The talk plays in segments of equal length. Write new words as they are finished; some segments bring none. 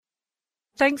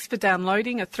Thanks for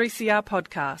downloading a 3CR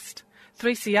podcast.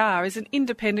 3CR is an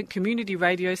independent community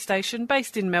radio station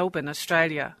based in Melbourne,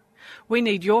 Australia. We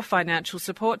need your financial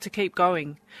support to keep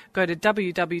going. Go to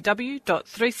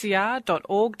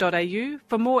www.3cr.org.au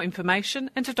for more information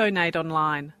and to donate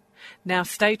online. Now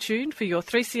stay tuned for your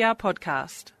 3CR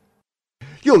podcast.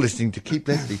 You're listening to Keep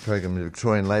Lefty program at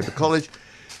Victorian Labour College.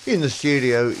 In the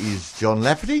studio is John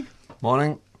Lafferty.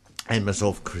 Morning. And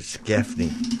myself, Chris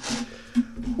Gaffney.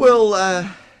 Well,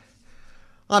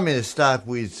 I'm going to start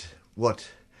with what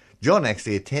John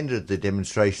actually attended the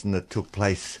demonstration that took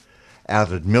place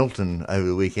out at Milton over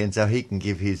the weekend, so he can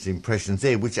give his impressions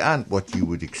there, which aren't what you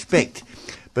would expect.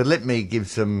 But let me give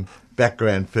some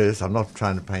background first. I'm not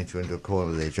trying to paint you into a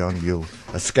corner there, John. You'll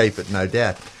escape it, no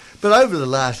doubt. But over the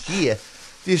last year,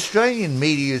 the Australian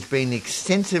media has been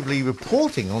extensively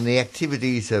reporting on the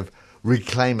activities of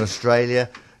Reclaim Australia,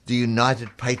 the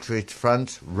United Patriots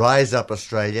Front, Rise Up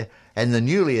Australia, and the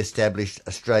newly established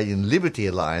Australian Liberty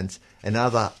Alliance and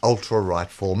other ultra-right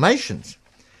formations.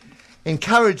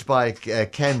 Encouraged by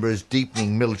Canberra's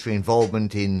deepening military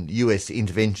involvement in US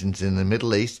interventions in the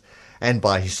Middle East and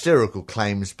by hysterical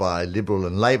claims by Liberal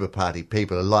and Labor Party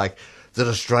people alike that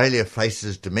Australia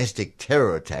faces domestic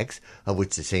terror attacks, of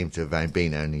which there seems to have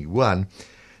been only one,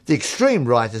 the extreme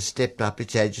right has stepped up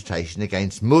its agitation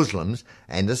against Muslims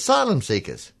and asylum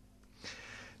seekers.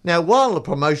 Now, while the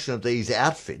promotion of these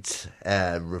outfits,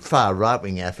 far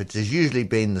right-wing outfits, has usually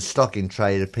been the stock in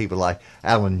trade of people like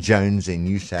Alan Jones in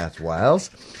New South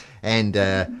Wales and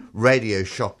radio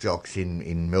shock jocks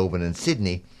in Melbourne and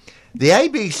Sydney, the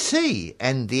ABC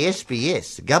and the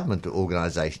SBS, the government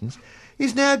organisations,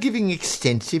 is now giving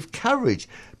extensive coverage.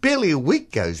 Barely a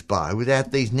week goes by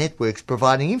without these networks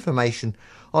providing information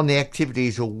on the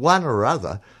activities of one or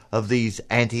other of these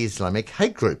anti-Islamic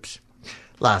hate groups.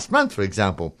 Last month, for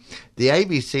example, the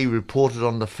ABC reported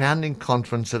on the founding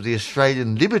conference of the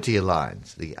Australian Liberty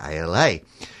Alliance, the ALA,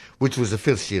 which was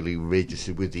officially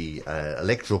registered with the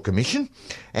Electoral Commission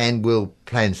and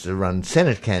plans to run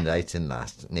Senate candidates in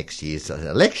next year's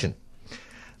election.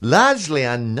 Largely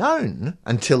unknown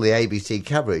until the ABC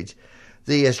coverage,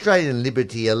 the Australian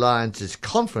Liberty Alliance's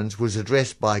conference was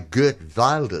addressed by Geert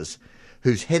Wilders,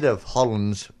 who's head of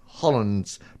Holland's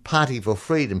Party for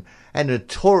Freedom and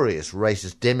notorious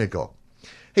racist demagogue.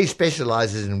 He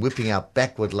specialises in whipping up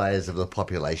backward layers of the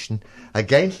population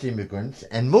against immigrants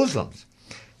and Muslims,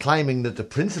 claiming that the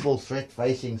principal threat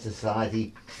facing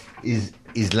society is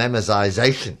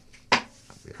Islamisation,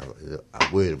 a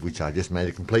word of which I just made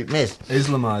a complete mess.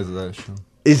 Islamisation.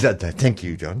 Thank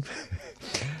you, John.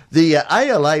 The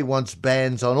ALA wants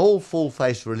bans on all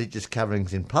full-face religious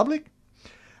coverings in public,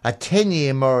 a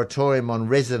 10-year moratorium on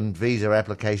resident visa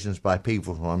applications by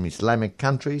people from Islamic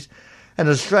countries, and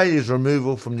Australia's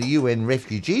removal from the UN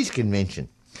Refugees Convention.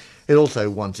 It also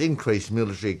wants increased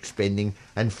military spending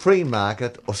and free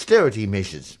market austerity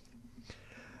measures.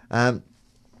 Now,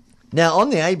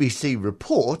 on the ABC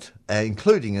report,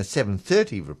 including a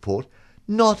 7:30 report,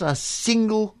 not a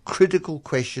single critical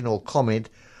question or comment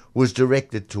was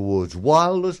directed towards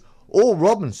Wilders or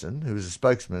Robinson, who was a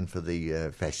spokesman for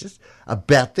the fascists,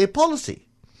 about their policy.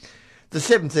 The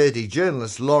 7:30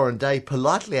 journalist Lauren Day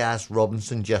politely asked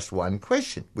Robinson just one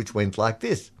question, which went like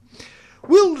this.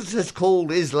 Wilders has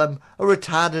called Islam a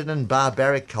retarded and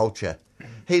barbaric culture.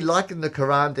 He likened the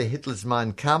Quran to Hitler's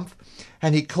Mein Kampf,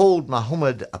 and he called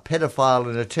Muhammad a pedophile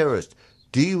and a terrorist.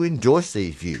 Do you endorse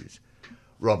these views?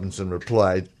 Robinson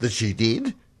replied that she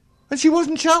did, and she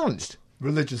wasn't challenged.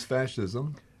 Religious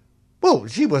fascism. Well,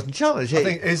 she wasn't challenged. I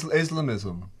think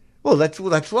Islamism. Well, that's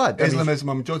right.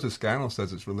 Islamism. Joseph Scannell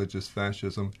says it's religious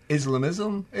fascism.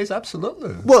 Islamism is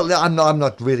absolutely. Well, I'm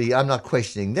not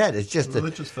questioning that. It's just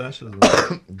religious fascism.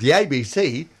 The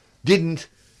ABC didn't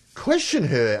question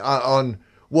her on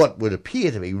what would appear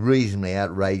to be reasonably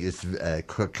outrageous,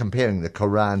 comparing the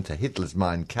Quran to Hitler's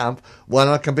Mein Kampf. Why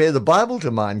not compare the Bible to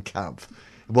Mein Kampf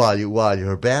while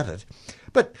you're about it?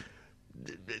 But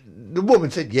the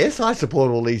woman said, yes, I support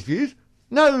all these views.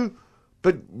 No,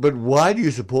 but why do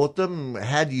you support them?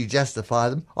 How do you justify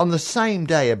them? On the same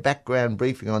day, a background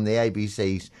briefing on the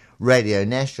ABC's Radio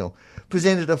National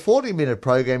presented a 40-minute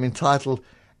program entitled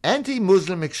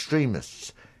Anti-Muslim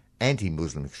Extremists,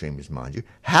 mind you,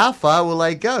 how far will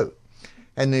they go?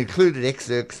 And included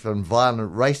excerpts from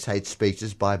violent race hate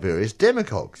speeches by various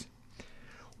demagogues.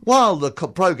 While the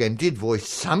program did voice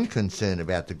some concern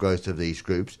about the growth of these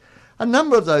groups, a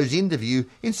number of those interviewed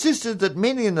insisted that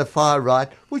many in the far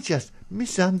right were just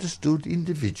misunderstood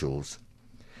individuals.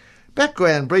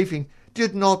 Background briefing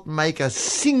did not make a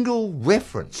single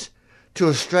reference to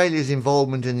Australia's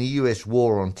involvement in the US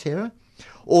war on terror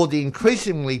or the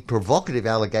increasingly provocative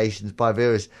allegations by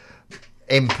various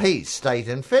MPs, state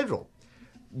and federal,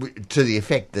 to the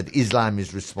effect that Islam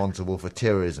is responsible for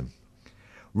terrorism.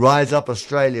 Rise Up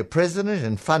Australia President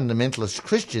and fundamentalist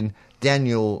Christian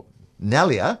Daniel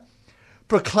Nallier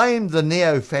proclaimed the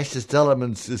neo-fascist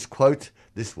elements as, quote,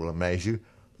 this will amaze you,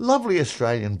 lovely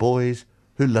Australian boys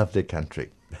who love their country.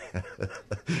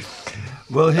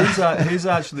 Well, he's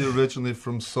actually originally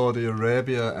from Saudi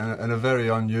Arabia, and a very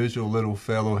unusual little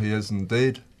fellow he is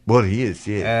indeed. Well, he is,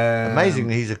 yeah.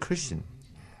 Amazingly, he's a Christian.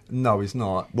 No, he's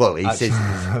not. Well, he says...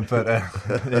 but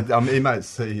I mean, he might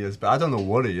say he is, but I don't know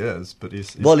what he is. But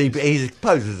he's he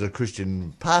poses as a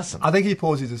Christian parson. I think he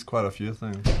poses as quite a few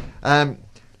things.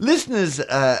 Listeners...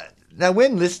 Now,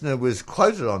 when Listener was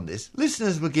quoted on this,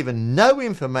 listeners were given no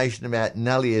information about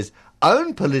Nallier's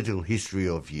own political history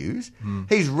or views.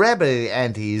 He's rabidly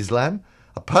anti-Islam,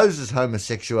 opposes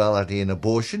homosexuality and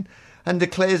abortion, and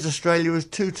declares Australia as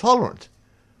too tolerant.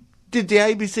 Did the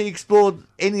ABC explore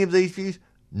any of these views?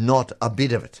 Not a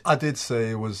bit of it. I did say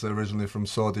he was originally from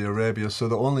Saudi Arabia, so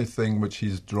the only thing which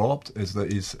he's dropped is that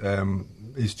he's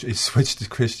switched to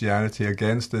Christianity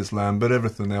against Islam, but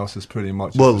everything else is pretty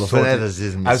much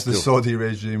fanaticism as the Saudi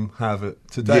regime have it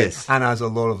today, yes, and as a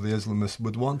lot of the Islamists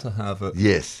would want to have it,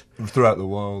 yes, throughout the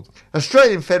world.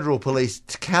 Australian Federal Police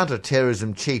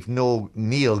counter-terrorism chief Neil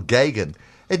Gagan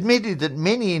admitted that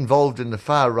many involved in the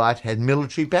far right had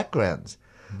military backgrounds,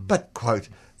 but, quote,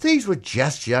 these were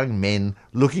just young men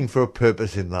looking for a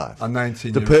purpose in life.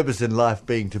 The purpose in life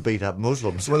being to beat up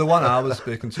Muslims. Well, the one I was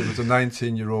speaking to was a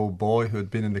 19-year-old boy who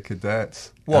had been in the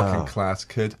cadets, working-class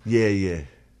kid. Yeah.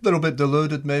 Little bit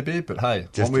deluded, maybe, but hey,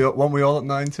 weren't we all at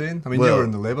 19? I mean, you were in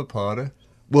the Labour Party.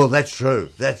 Well, that's true.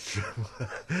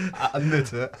 I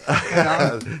admit it.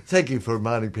 Thank you for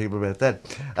reminding people about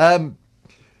that.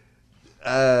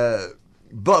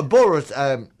 Boris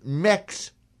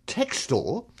Max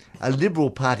Textor, a Liberal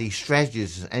Party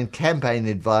strategist and campaign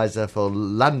advisor for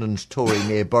London's Tory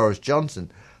Mayor Boris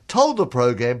Johnson, told the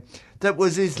programme that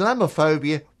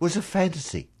Islamophobia was a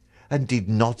fantasy and did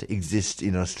not exist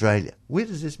in Australia. Where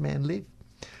does this man live?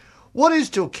 What is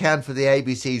to account for the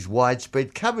ABC's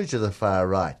widespread coverage of the far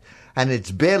right and its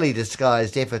barely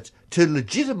disguised efforts to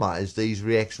legitimise these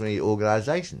reactionary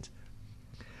organisations?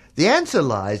 The answer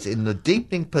lies in the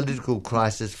deepening political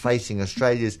crisis facing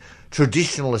Australia's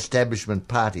traditional establishment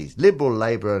parties, Liberal,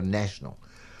 Labor and National,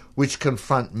 which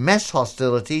confront mass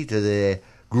hostility to their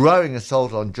growing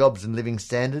assault on jobs and living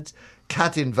standards,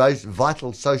 cut in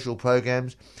vital social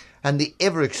programs, and the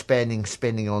ever-expanding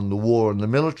spending on the war and the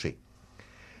military.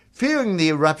 Fearing the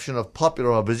eruption of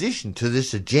popular opposition to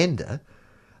this agenda,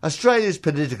 Australia's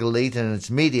political elite and its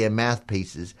media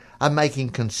mouthpieces are making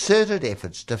concerted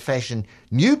efforts to fashion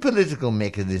new political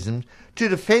mechanisms to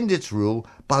defend its rule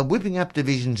by whipping up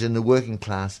divisions in the working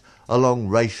class along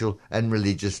racial and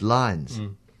religious lines.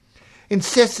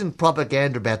 Incessant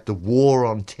propaganda about the war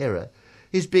on terror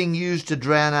is being used to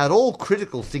drown out all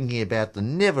critical thinking about the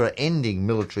never-ending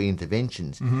military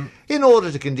interventions in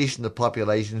order to condition the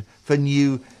population for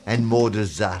new and more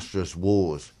disastrous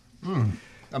wars.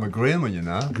 I'm agreeing with you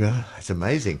now. It's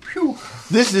amazing. Phew.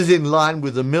 This is in line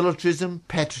with the militarism,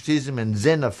 patriotism and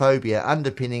xenophobia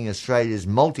underpinning Australia's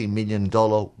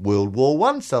multi-million-dollar World War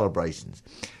I celebrations.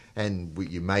 And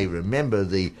you may remember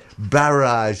the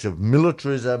barrage of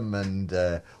militarism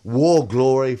and war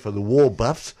glory for the war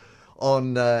buffs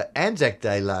on Anzac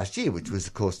Day last year, which was,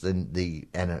 of course, this year,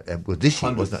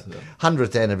 wasn't it?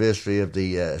 100th anniversary of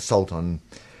the assault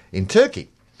in Turkey.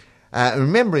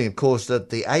 Remembering, of course,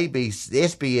 that the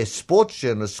SBS sports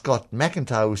journalist Scott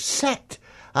McIntyre was sacked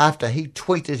after he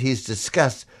tweeted his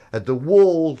disgust at the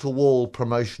wall-to-wall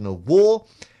promotion of war,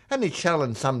 and he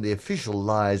challenged some of the official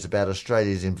lies about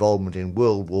Australia's involvement in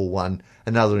World War I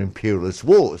and other imperialist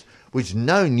wars, which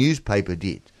no newspaper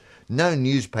did. No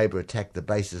newspaper attacked the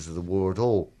basis of the war at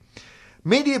all.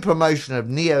 Media promotion of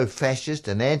neo-fascist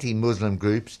and anti-Muslim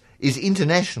groups is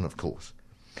international, of course.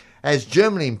 As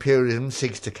German imperialism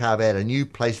seeks to carve out a new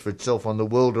place for itself on the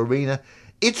world arena,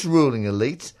 its ruling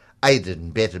elites, aided and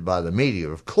abetted by the media,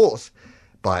 of course,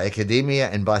 by academia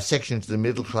and by sections of the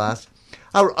middle class,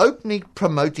 are openly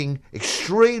promoting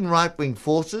extreme right-wing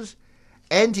forces,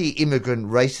 anti-immigrant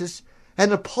racists,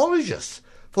 and apologists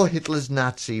for Hitler's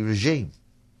Nazi regime.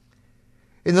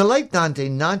 In the late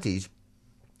 1990s,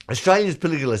 Australia's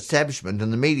political establishment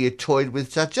and the media toyed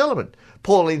with such element.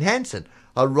 Pauline Hanson,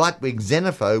 a right-wing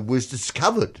xenophobe, was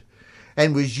discovered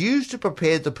and was used to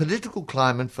prepare the political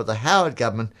climate for the Howard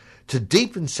government to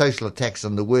deepen social attacks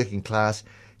on the working class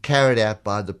carried out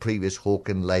by the previous Hawke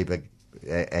and Labor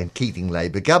and Keating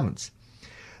Labor governments.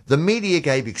 The media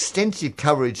gave extensive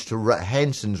coverage to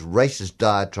Hanson's racist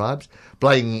diatribes,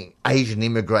 blaming Asian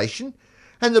immigration,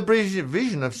 and the British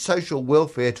vision of social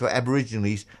welfare to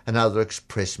Aborigines and other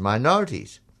expressed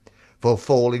minorities, for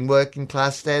falling working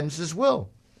class standards as well.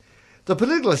 The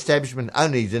political establishment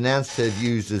only denounced her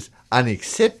views as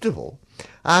unacceptable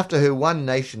after her One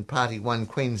Nation party won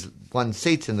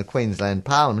seats in the Queensland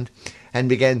Parliament and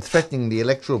began threatening the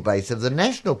electoral base of the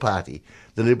National Party,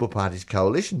 the Liberal Party's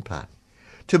coalition party.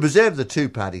 To preserve the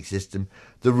two-party system,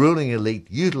 the ruling elite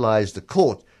utilised the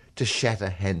court to shatter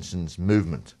Hanson's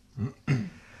movement.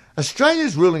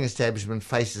 Australia's ruling establishment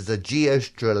faces a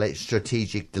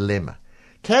geostrategic dilemma.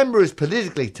 Canberra is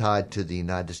politically tied to the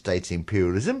United States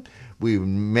imperialism. We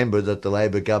remember that the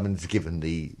Labor government has given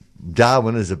the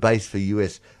Darwin as a base for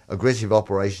US aggressive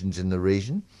operations in the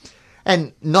region,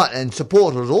 and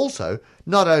supported also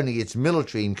not only its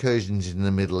military incursions in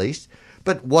the Middle East,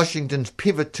 but Washington's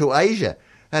pivot to Asia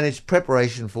and its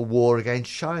preparation for war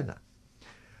against China.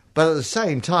 But at the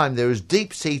same time, there is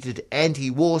deep-seated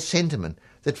anti-war sentiment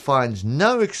that finds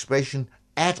no expression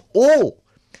at all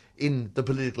in the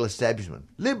political establishment.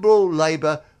 Liberal,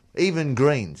 Labor, even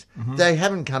Greens. Mm-hmm. They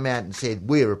haven't come out and said,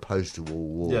 we're opposed to all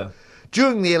war. Yeah.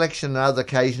 During the election and other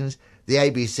occasions, the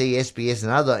ABC, SBS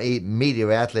and other media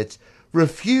outlets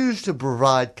refused to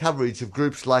provide coverage of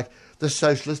groups like the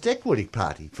Socialist Equity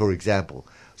Party, for example,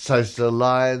 Social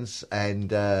Alliance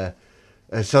and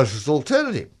Socialist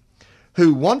Alternative,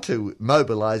 who want to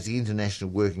mobilise the international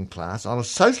working class on a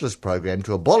socialist program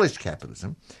to abolish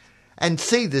capitalism and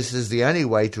see this as the only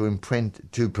way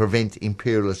to prevent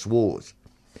imperialist wars.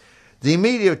 The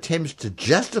media attempts to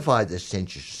justify this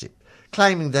censorship,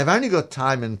 claiming they've only got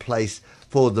time and place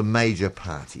for the major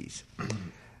parties.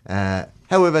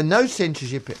 However, no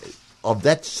censorship of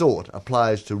that sort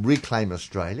applies to Reclaim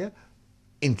Australia,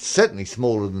 certainly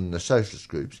smaller than the socialist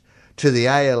groups, to the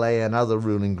ALA and other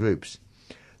ruling groups.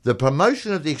 The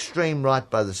promotion of the extreme right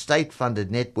by the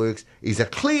state-funded networks is a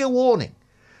clear warning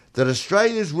that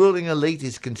Australia's ruling elite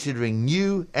is considering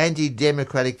new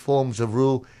anti-democratic forms of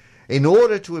rule in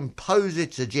order to impose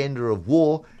its agenda of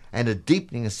war and a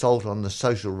deepening assault on the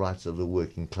social rights of the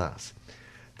working class.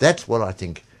 That's what I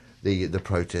think the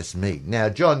protests mean. Now,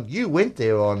 John, you went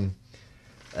there on,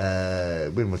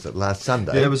 when was it, last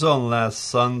Sunday? Yeah, it was on last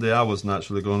Sunday. I wasn't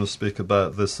actually going to speak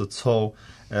about this at all.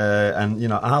 And, you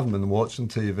know, I haven't been watching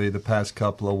TV the past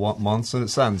couple of months, and it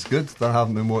sounds good that I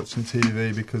haven't been watching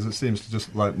TV because it seems to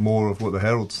just like more of what the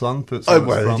Herald Sun puts on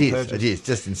its front pages. It is,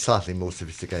 just in slightly more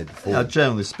sophisticated form. Yeah,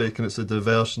 generally speaking, it's a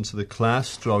diversion to the class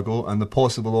struggle and the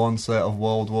possible onset of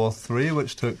World War III,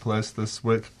 which took place this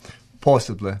week.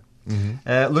 Possibly.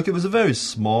 Mm-hmm. Look, it was a very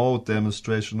small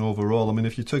demonstration overall. I mean,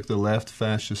 if you took the left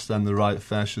fascists and the right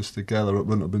fascists together, it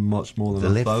wouldn't have been much more than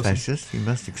 1,000. The left fascists, you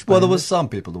must explain. Well, there was some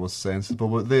people that were sensible,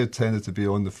 but they tended to be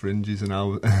on the fringes, and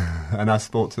I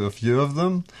spoke to a few of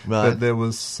them. Right. But there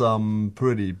was some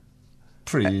pretty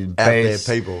base out there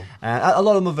people. A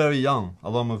lot of them are very young.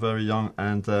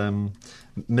 And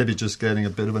maybe just getting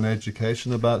a bit of an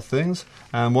education about things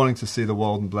and wanting to see the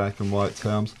world in black and white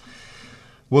terms.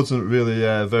 Wasn't really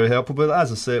very helpful, but as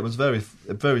I say, it was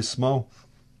very small.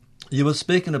 You were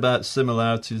speaking about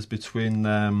similarities between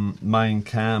Mein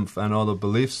Kampf and other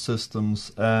belief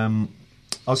systems.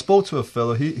 I spoke to a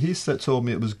fellow, he told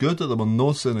me it was good that there were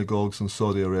no synagogues in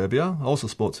Saudi Arabia. I also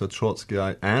spoke to a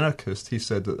Trotskyite anarchist, a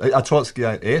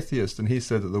Trotskyite atheist, and he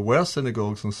said that there were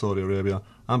synagogues in Saudi Arabia.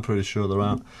 I'm pretty sure there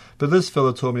aren't. But this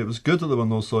fellow told me it was good that there were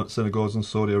no synagogues in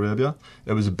Saudi Arabia.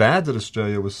 It was bad that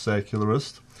Australia was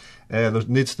secularist. There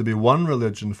needs to be one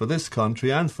religion for this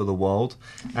country and for the world.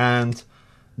 And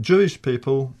Jewish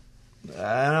people,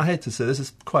 and I hate to say this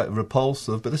is quite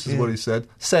repulsive, but this is what he said,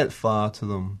 set fire to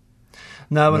them.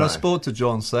 Now, when I spoke to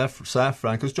John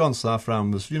Safran, because John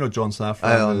Safran was, you know, John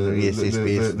Safran,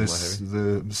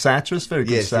 the satirist, very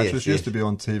good satirist, used to be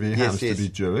on TV, happens to be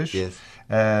Jewish. Yes.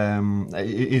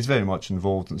 He's very much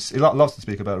involved, he loves to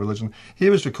speak about religion. He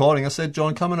was recording, I said,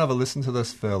 John, come and have a listen to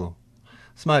this fellow.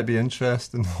 This might be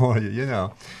interesting for you, you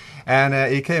know.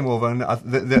 And he came over, and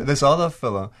this other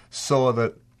fella saw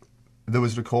that there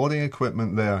was recording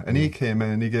equipment there, and he came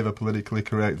in and he gave a politically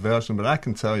correct version, but I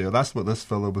can tell you, that's what this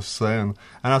fella was saying.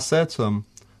 And I said to him,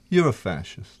 you're a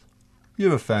fascist.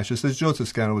 You're a fascist. As Joe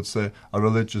Toscano would say, a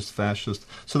religious fascist.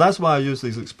 So that's why I use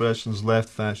these expressions, left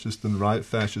fascist and right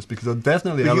fascist, because they're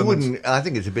definitely elements. I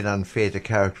think it's a bit unfair to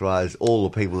characterise all the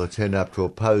people who turned up to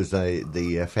oppose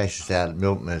the fascists out at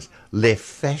Milton as left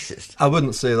fascist. I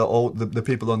wouldn't say that all the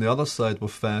people on the other side were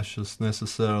fascists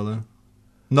necessarily.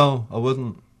 No, I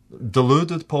wouldn't.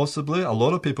 Deluded, possibly. A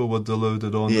lot of people were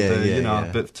deluded on the day,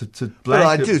 but to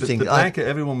blanket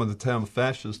everyone with the term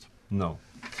fascist, no.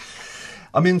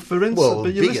 I mean, for instance, Well,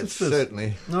 but you listen bigots, to this.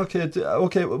 certainly.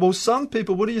 Okay. Well, some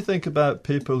people. What do you think about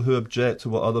people who object to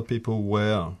what other people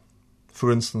wear?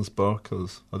 For instance,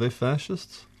 burqas. Are they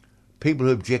fascists? People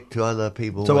who object to other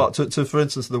people. So, to for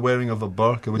instance, the wearing of a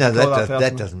burqa. Would No, you call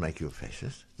that doesn't make you a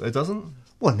fascist. It doesn't.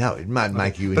 Well, no, it might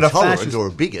make you But a intolerant fascist- or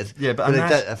a bigot. Yeah, but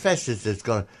a fascist has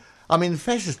got. I mean,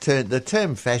 the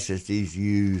term fascist is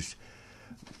used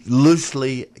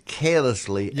loosely,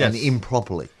 carelessly, Yes. and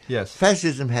improperly. Yes.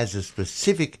 Fascism has a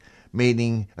specific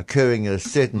meaning occurring at a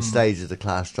certain stage of the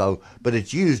class struggle, but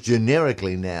it's used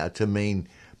generically now to mean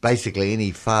basically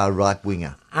any far right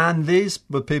winger. And these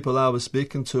were people I was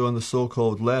speaking to on the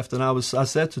so-called left, and I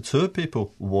said to two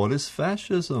people, "What is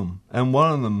fascism?" And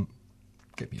one of them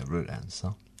gave me a rude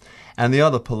answer, and the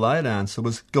other polite answer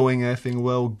was, "Going effing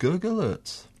well, Google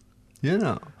it." You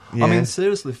know. Yeah. I mean,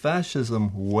 seriously,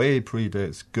 fascism way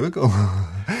predates Google.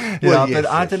 Well, yes, but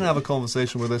I yes, didn't yes. have a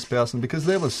conversation with this person because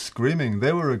they were screaming,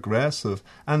 they were aggressive,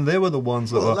 and they were the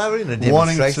ones that Well, they were in a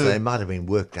wanting demonstration. to. They might have been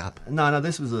worked up. No,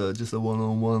 this was just a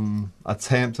one-on-one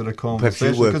attempt at a Perhaps you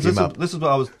conversation. worked Because him up. this is what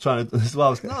I was trying to. This is what I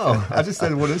was. No, I just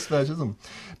said, what is fascism?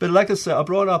 But like I said, I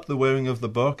brought up the wearing of the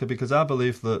burqa because I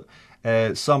believe that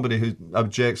somebody who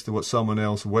objects to what someone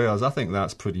else wears, I think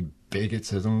that's pretty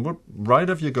bigoted. And what right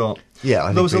have you got? Yeah, I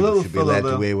There think was a people little should be fella allowed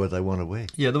there. to wear what they want to wear.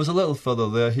 Yeah, there was a little fella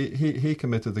there. He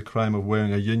committed the crime of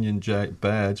wearing a Union Jack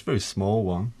badge, very small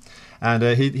one, and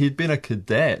he'd been a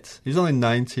cadet. He was only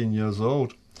 19 years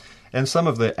old, and some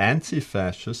of the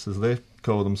anti-fascists, as they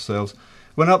call themselves,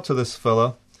 went up to this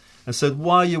fella and said,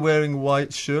 "Why are you wearing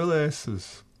white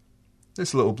shoelaces?"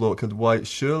 This little bloke had white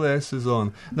shoelaces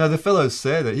on. Now, the fellow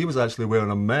said that he was actually wearing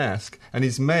a mask, and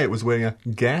his mate was wearing a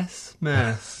gas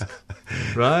mask,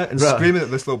 right? And Right. screaming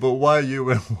at this little bloke, "Why are you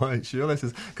wearing white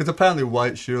shoelaces?" Because apparently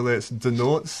white shoelace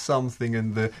denotes something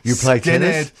in the You play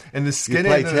tennis? In the You skinhead.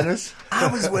 play tennis? I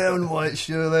was wearing white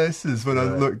shoelaces when I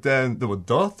looked down. They were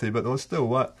dirty, but they were still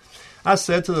white. I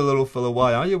said to the little fellow,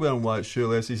 "Why are you wearing white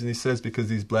shoelaces?" And he says, "Because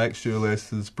these black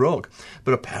shoelaces broke."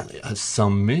 But apparently it has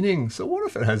some meaning. So what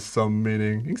if it has some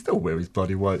meaning? He can still wear his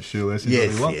bloody white shoelaces if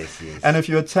Yes, he wants. yes. And if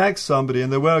you attack somebody,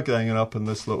 and they were ganging up on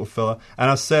this little fella,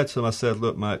 and I said to him,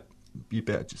 "Look, mate, you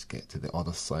better just get to the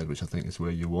other side, which I think is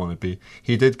where you want to be."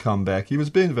 He did come back. He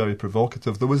was being very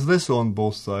provocative. There was this on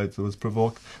both sides. There was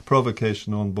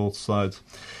provocation on both sides.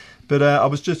 But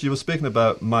you were speaking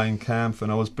about Mein Kampf,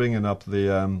 and I was bringing up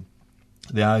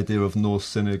the idea of no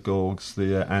synagogues,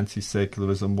 the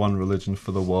anti-secularism, one religion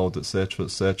for the world, etc.,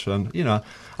 etc. And, you know,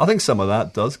 I think some of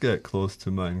that does get close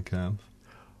to Mein Kampf.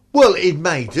 Well, it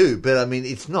may do, but I mean,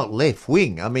 it's not left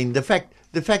wing. I mean, the fact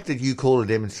that you call a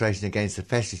demonstration against the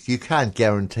fascists, you can't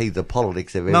guarantee the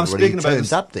politics of No, I'm everybody speaking who about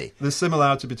turns up there. the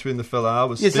similarity between the fellow I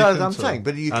was Yes, speaking I'm to saying,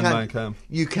 but and Mein Kampf.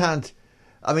 you can't.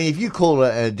 I mean, if you call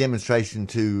a demonstration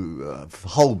to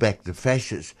hold back the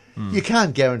fascists, you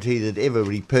can't guarantee that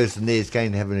every person there is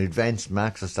going to have an advanced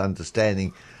Marxist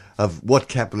understanding of what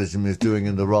capitalism is doing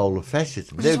and the role of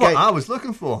fascism. Which is what I was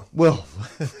looking for. Well,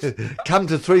 come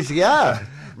to 3CR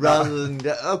rather than.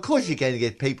 Of course, you're going to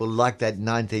get people like that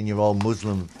 19-year-old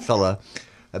Muslim fella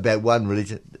about one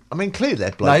religion. I mean, clearly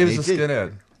that bloke. No, he was a needs it.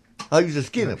 skinhead. Oh, he was a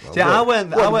skinhead. See, I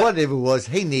went- whatever it was,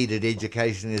 he needed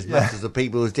education as much as the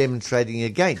people he was demonstrating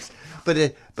against.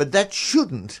 But that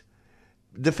shouldn't.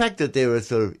 The fact that there are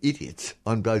sort of idiots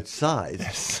on both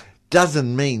sides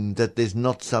doesn't mean that there's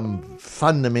not some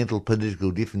fundamental political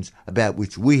difference about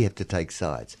which we have to take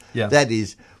sides. Yeah. That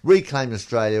is, Reclaim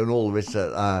Australia and all the rest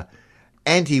of are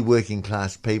anti-working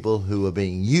class people who are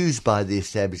being used by the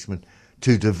establishment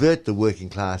to divert the working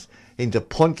class into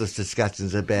pointless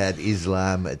discussions about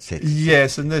Islam, etc.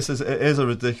 Yes, and it is a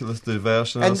ridiculous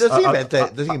diversion. And the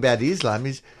thing about Islam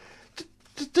is,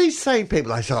 these same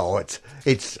people, they say, "Oh,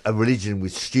 it's a religion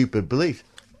with stupid beliefs."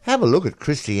 Have a look at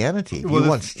Christianity if Well, you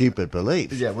want stupid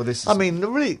beliefs. Yeah, well, this is- I mean,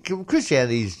 really,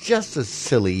 Christianity is just as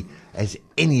silly as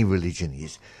any religion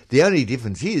is. The only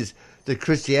difference is that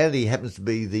Christianity happens to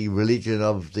be the religion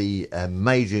of the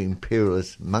major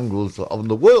imperialist mongrels of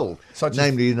the world, Such as-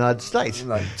 namely the United States.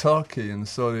 like Turkey and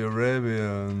Saudi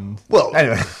Arabia and... Well,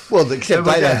 anyway. except Yeah, they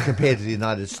but- don't compare to the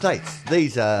United States.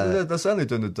 These are... They're certainly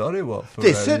doing the dirty work for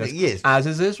They're certainly, yes. As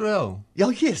is Israel. Oh,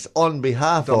 yes, on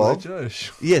behalf Done by of...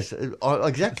 Jewish. Yes,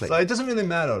 exactly. So it doesn't really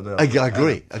matter. Though. I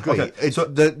agree. Okay, It's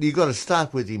so- you've got to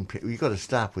start with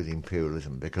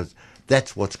imperialism because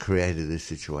that's what's created this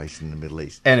situation in the Middle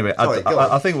East. Anyway, Sorry, go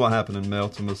on. I think what happened in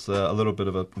Melton was a little bit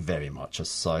of a very much a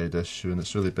side issue, and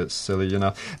it's really a bit silly, you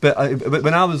know. But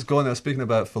when I was going there, speaking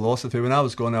about philosophy, when I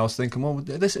was going there, I was thinking, well,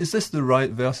 is this the right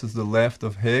versus the left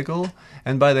of Hegel?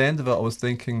 And by the end of it, I was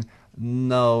thinking,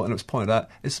 no, and it was pointed out,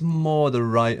 it's more the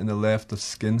right and the left of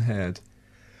Skinhead.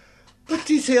 But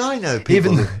do you see, I know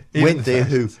people who even went there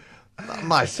who...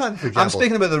 My son, for example... I'm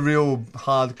speaking about the real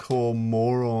hardcore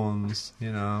morons,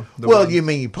 you know. Well,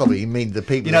 you probably mean the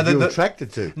people that you're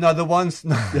attracted to. No, the ones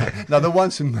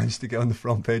who managed to get on the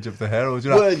front page of the Herald. You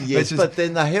know, well, yes, but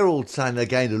then the Herald saying they're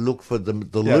going to look for the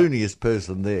looniest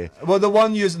person there. Well, the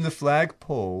one using the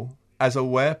flagpole as a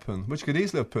weapon, which could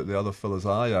easily have put the other fella's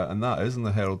eye out, and that isn't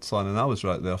the Herald sign, and I was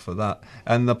right there for that.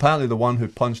 And apparently the one who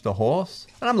punched a horse,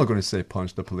 and I'm not going to say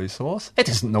punched a police horse, it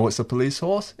doesn't know it's a police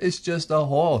horse, it's just a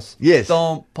horse. Yes.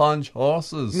 Don't punch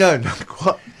horses. No,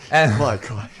 quite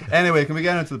right. Anyway, can we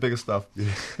get into the bigger stuff?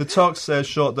 Yes. The Turks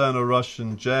shot down a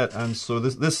Russian jet, and so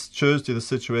this Tuesday the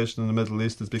situation in the Middle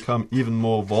East has become even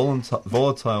more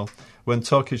volatile when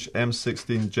Turkish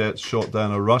M16 jets shot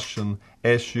down a Russian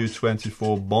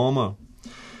Su-24 bomber.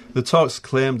 The Turks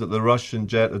claimed that the Russian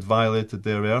jet had violated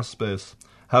their airspace.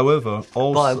 However,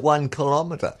 by 1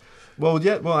 kilometre.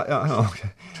 Okay.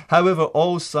 However,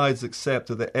 all sides accept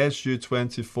that the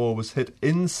Su-24 was hit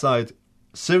inside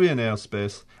Syrian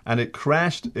airspace and it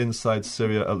crashed inside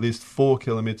Syria at least 4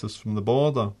 kilometres from the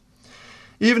border.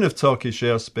 Even if Turkish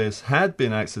airspace had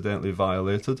been accidentally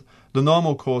violated, the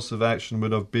normal course of action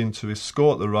would have been to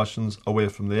escort the Russians away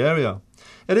from the area.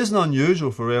 It isn't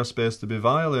unusual for airspace to be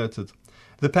violated.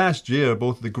 The past year,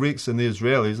 both the Greeks and the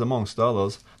Israelis, amongst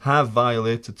others, have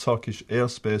violated Turkish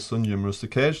airspace on numerous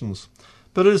occasions.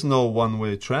 But it is no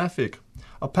one-way traffic.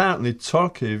 Apparently,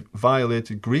 Turkey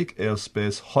violated Greek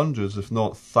airspace hundreds, if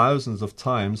not thousands of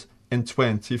times in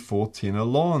 2014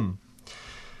 alone.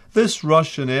 This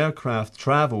Russian aircraft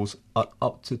travels at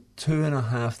up to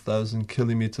 2,500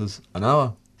 kilometres an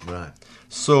hour. Right.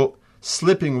 So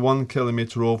slipping 1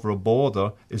 kilometre over a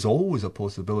border is always a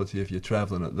possibility if you're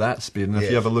travelling at that speed. And if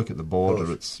you have a look at the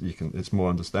border, it's more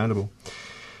understandable.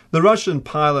 The Russian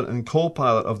pilot and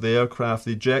co-pilot of the aircraft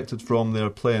ejected from their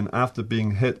plane after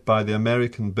being hit by the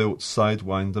American-built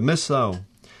Sidewinder missile.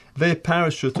 They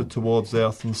parachuted towards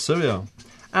Earth in Syria.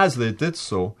 As they did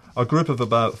so, a group of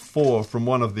about 4 from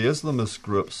one of the Islamist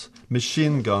groups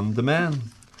machine-gunned the men.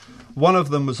 One of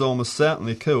them was almost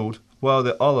certainly killed, while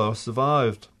the other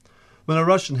survived. When a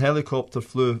Russian helicopter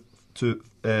flew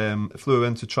in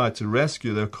to try to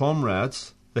rescue their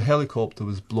comrades, the helicopter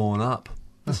was blown up.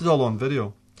 This is all on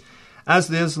video. As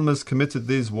the Islamists committed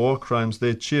these war crimes,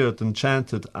 they cheered and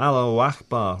chanted Allahu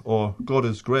Akbar, or God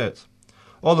is great.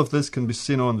 All of this can be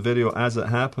seen on video as it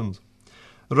happened.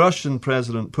 Russian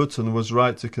President Putin was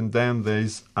right to condemn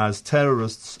these as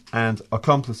terrorists and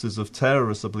accomplices of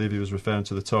terrorists. I believe he was referring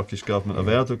to the Turkish government of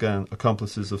Erdogan,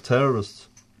 accomplices of terrorists.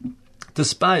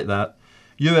 Despite that,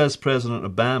 US President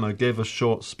Obama gave a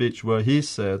short speech where he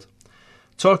said,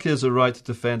 "Turkey has a right to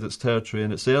defend its territory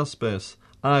and its airspace.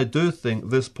 I do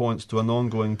think this points to an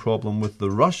ongoing problem with the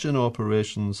Russian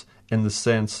operations in the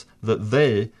sense that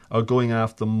they are going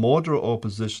after moderate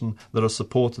opposition that are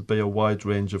supported by a wide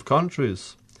range of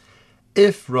countries.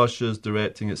 If Russia is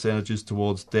directing its energies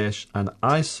towards Daesh and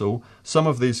ISIL, some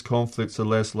of these conflicts are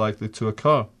less likely to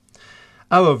occur.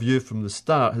 Our view from the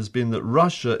start has been that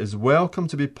Russia is welcome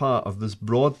to be part of this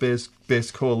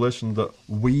broad-based coalition that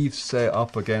we've set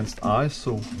up against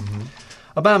ISIL." Mm-hmm.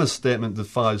 Obama's statement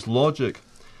defies logic.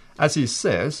 As he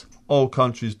says, all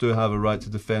countries do have a right to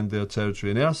defend their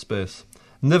territory and airspace.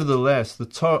 Nevertheless, the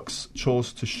Turks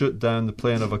chose to shoot down the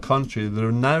plane of a country they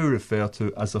are now referred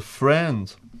to as a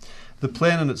friend. The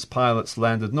plane and its pilots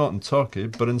landed not in Turkey,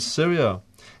 but in Syria.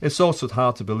 It's also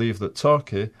hard to believe that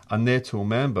Turkey, a NATO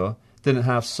member, didn't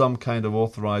have some kind of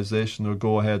authorization or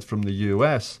go-ahead from the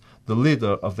US, the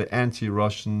leader of the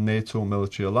anti-Russian NATO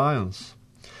military alliance.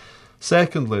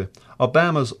 Secondly,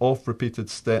 Obama's oft-repeated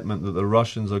statement that the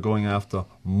Russians are going after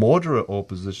moderate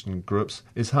opposition groups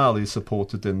is highly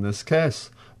supported in this case.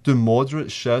 Do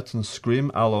moderates shout and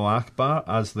scream Allahu Akbar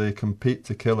as they compete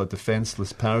to kill a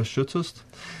defenceless parachutist?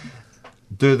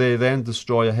 Do they then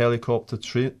destroy a helicopter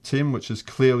team which is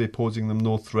clearly posing them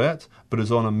no threat, but is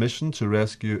on a mission to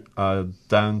rescue a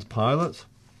downed pilot?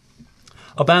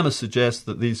 Obama suggests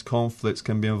that these conflicts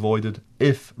can be avoided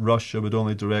if Russia would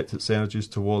only direct its energies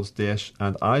towards Daesh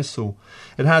and ISIL.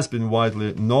 It has been widely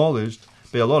acknowledged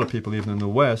by a lot of people, even in the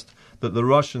West, that the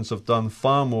Russians have done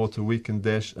far more to weaken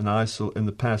Daesh and ISIL in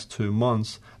the past 2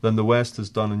 months than the West has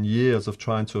done in years of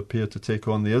trying to appear to take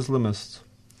on the Islamists.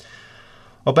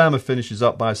 Obama finishes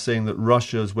up by saying that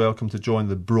Russia is welcome to join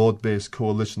the broad-based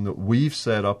coalition that we've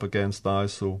set up against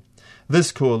ISIL.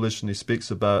 This coalition he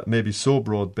speaks about may be so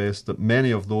broad-based that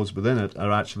many of those within it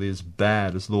are actually as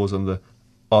bad as those on the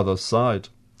other side.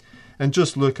 And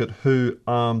just look at who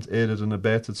armed, aided and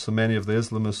abetted so many of the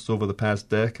Islamists over the past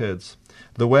decades.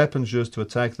 The weapons used to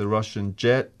attack the Russian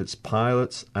jet, its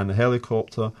pilots and the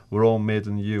helicopter were all made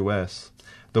in the US.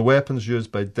 The weapons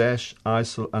used by Daesh,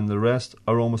 ISIL and the rest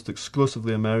are almost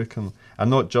exclusively American,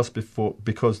 and not just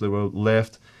because they were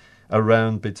left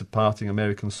around by departing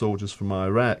American soldiers from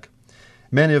Iraq.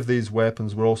 Many of these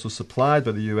weapons were also supplied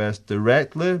by the US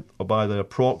directly or by their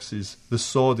proxies, the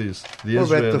Saudis, the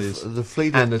Israelis, the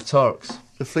fleet and the Turks.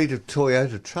 The fleet of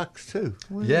Toyota trucks too.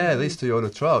 Yeah, these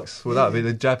Toyota trucks. Would that be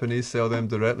the Japanese sell them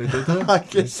directly, did they? I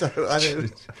guess so. I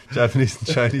don't... Japanese and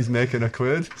Chinese making a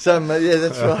quid. Yeah,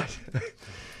 that's right.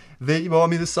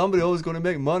 There's somebody always going to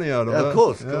make money out of it. Of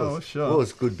course. Sure. Well,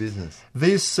 it's good business.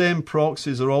 These same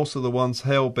proxies are also the ones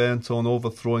hell-bent on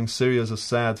overthrowing Syria's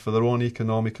Assad for their own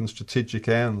economic and strategic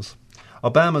ends.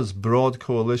 Obama's broad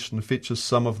coalition features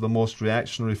some of the most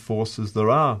reactionary forces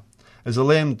there are. As a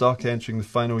lame duck entering the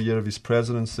final year of his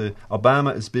presidency,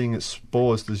 Obama is being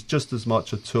exposed as just as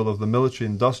much a tool of the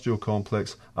military-industrial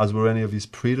complex as were any of his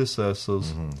predecessors.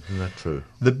 Isn't that true?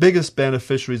 The biggest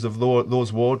beneficiaries of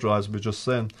those war drives we just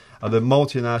saying are the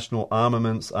multinational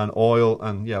armaments and oil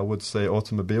and, I would say,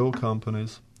 automobile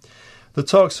companies. The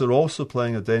Turks are also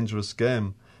playing a dangerous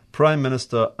game. Prime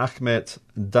Minister Ahmet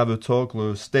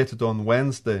Davutoglu stated on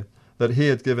Wednesday that he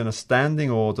had given a standing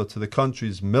order to the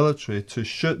country's military to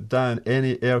shoot down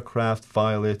any aircraft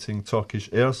violating Turkish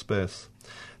airspace.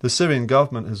 The Syrian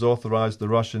government has authorised the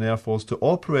Russian Air Force to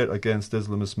operate against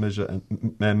Islamist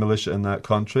militia in that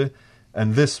country,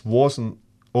 and this wasn't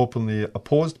openly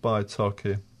opposed by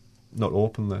Turkey. Not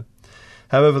openly.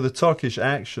 However, the Turkish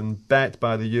action, backed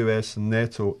by the US and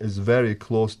NATO, is very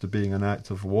close to being an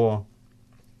act of war.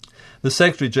 The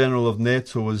Secretary-General of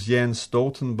NATO was Jens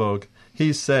Stoltenberg.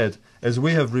 He said, "As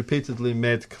we have repeatedly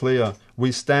made clear,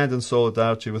 we stand in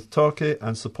solidarity with Turkey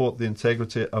and support the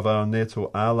integrity of our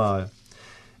NATO ally.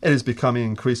 It is becoming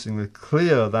increasingly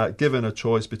clear that given a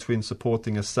choice between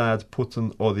supporting Assad,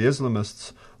 Putin or the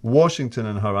Islamists, Washington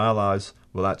and her allies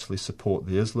will actually support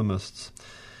the Islamists."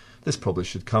 This probably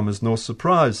should come as no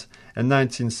surprise. In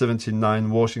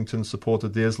 1979, Washington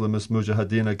supported the Islamist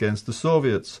Mujahideen against the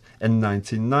Soviets. In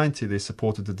 1990, they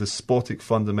supported the despotic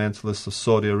fundamentalists of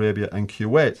Saudi Arabia and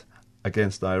Kuwait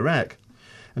against Iraq.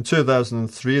 In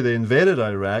 2003, they invaded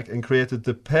Iraq and created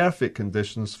the perfect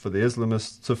conditions for the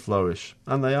Islamists to flourish.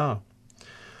 And they are.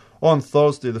 On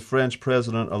Thursday, the French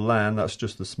President Hollande, that's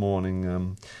just this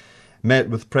morning, met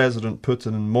with President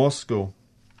Putin in Moscow,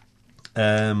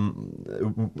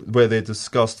 where they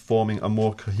discussed forming a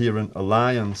more coherent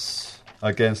alliance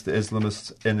against the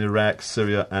Islamists in Iraq,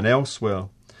 Syria and elsewhere.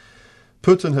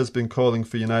 Putin has been calling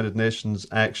for United Nations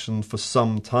action for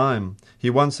some time. He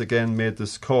once again made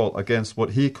this call against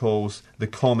what he calls the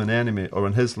common enemy, or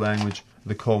in his language,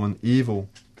 the common evil.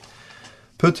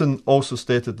 Putin also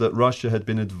stated that Russia had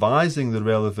been advising the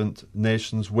relevant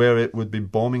nations where it would be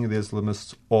bombing the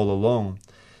Islamists all along.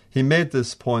 He made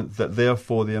this point that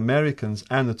therefore the Americans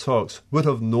and the Turks would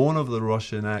have known of the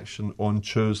Russian action on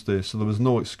Tuesday, so there was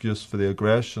no excuse for the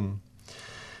aggression.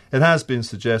 It has been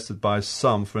suggested by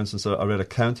some, for instance, I read a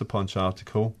Counterpunch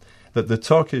article, that the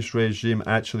Turkish regime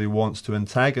actually wants to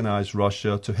antagonise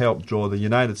Russia to help draw the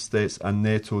United States and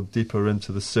NATO deeper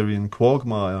into the Syrian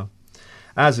quagmire.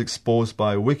 As exposed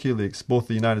by WikiLeaks, both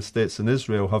the United States and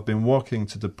Israel have been working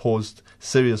to depose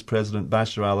Syria's President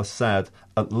Bashar al-Assad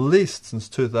at least since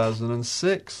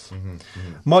 2006.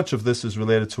 Much of this is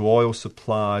related to oil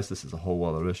supplies. This is a whole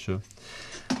other issue.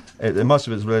 Much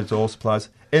of it is related to oil supplies.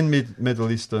 In Middle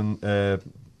Eastern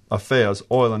affairs,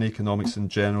 oil and economics in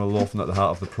general are often at the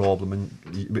heart of the problem, and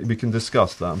we can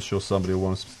discuss that. I'm sure somebody will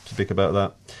want to speak about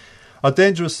that. A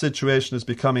dangerous situation is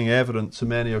becoming evident to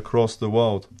many across the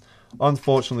world.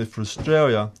 Unfortunately for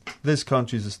Australia, this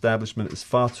country's establishment is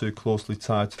far too closely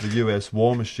tied to the US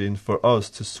war machine for us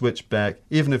to switch back,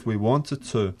 even if we wanted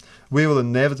to. We will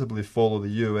inevitably follow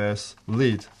the US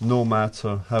lead, no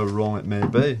matter how wrong it may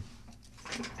be.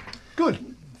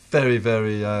 Good. Very,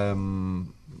 very,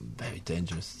 very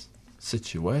dangerous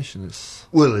situation. It's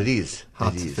it is.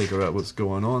 hard to figure out what's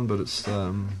going on, but it's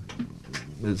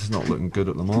not looking good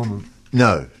at the moment.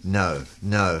 No.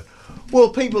 Well,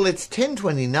 people, it's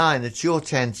 10:29. It's your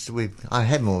chance. I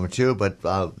have more material, but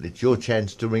it's your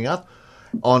chance to ring up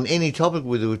on any topic,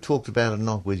 whether we've talked about it or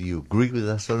not, whether you agree with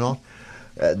us or not.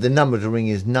 The number to ring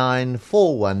is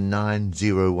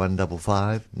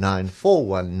 94190155,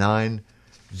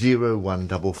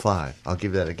 94190155. I'll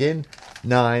give that again,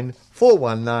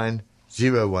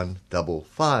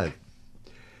 94190155.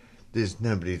 There's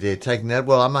nobody there taking that.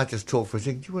 Well, I might just talk for a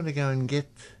second. Do you want to go and get...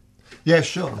 Yeah,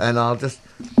 sure. And I'll just...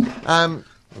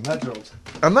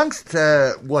 Amongst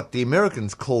what the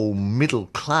Americans call middle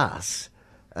class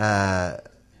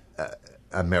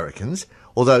Americans,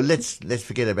 although let's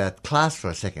forget about class for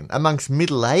a second, amongst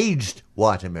middle-aged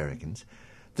white Americans,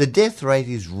 the death rate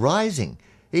is rising,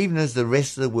 even as the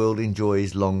rest of the world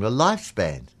enjoys longer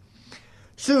lifespans.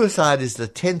 Suicide is the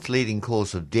 10th leading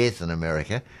cause of death in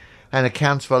America and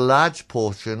accounts for a large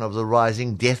portion of the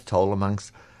rising death toll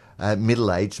amongst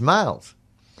middle-aged males.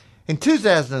 In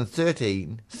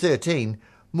 2013,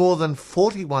 more than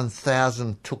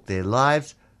 41,000 took their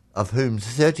lives, of whom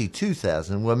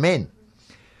 32,000 were men.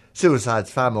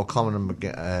 Suicide's far more common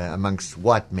amongst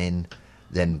white men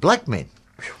than black men.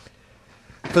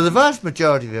 For the vast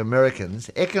majority of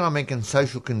Americans, economic and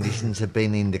social conditions have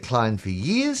been in decline for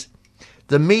years.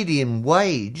 The median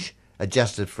wage,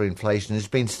 adjusted for inflation, has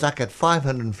been stuck at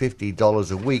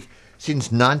 $550 a week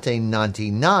since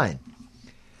 1999.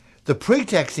 The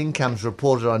pre-tax incomes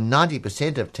reported on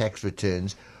 90% of tax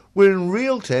returns were in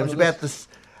real terms about the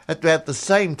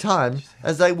same time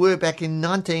as they were back in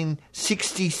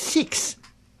 1966.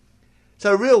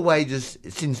 So real wages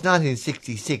since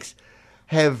 1966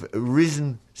 have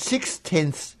risen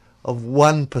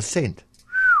 0.6%.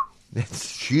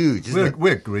 That's huge, isn't it?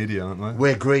 We're greedy, aren't we?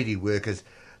 We're greedy workers.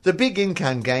 The big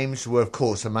income gains were, of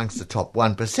course, amongst the top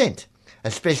 1%,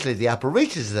 especially the upper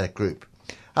reaches of that group.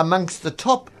 Amongst the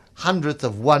top 100th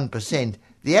of 1%,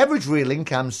 the average real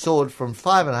income soared from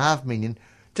 $5.5 million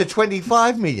to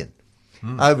 $25 million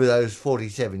over those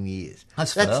 47 years.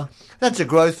 That's fair. That's a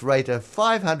growth rate of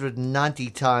 590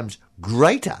 times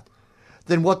greater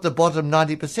than what the bottom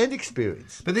 90%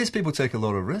 experience. But these people take a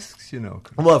lot of risks, you know.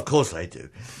 Well, of course they do.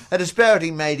 A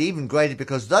disparity made even greater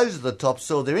because those at the top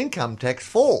saw their income tax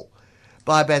fall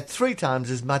by about 3 times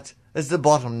as much as the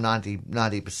bottom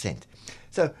 90%.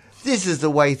 So this is the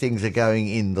way things are going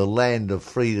in the land of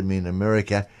freedom in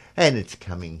America, and it's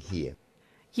coming here.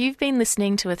 You've been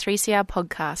listening to a 3CR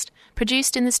podcast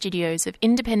produced in the studios of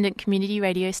independent community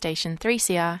radio station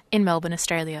 3CR in Melbourne,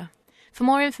 Australia. For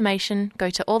more information, go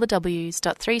to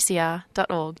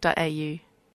allthews.3cr.org.au.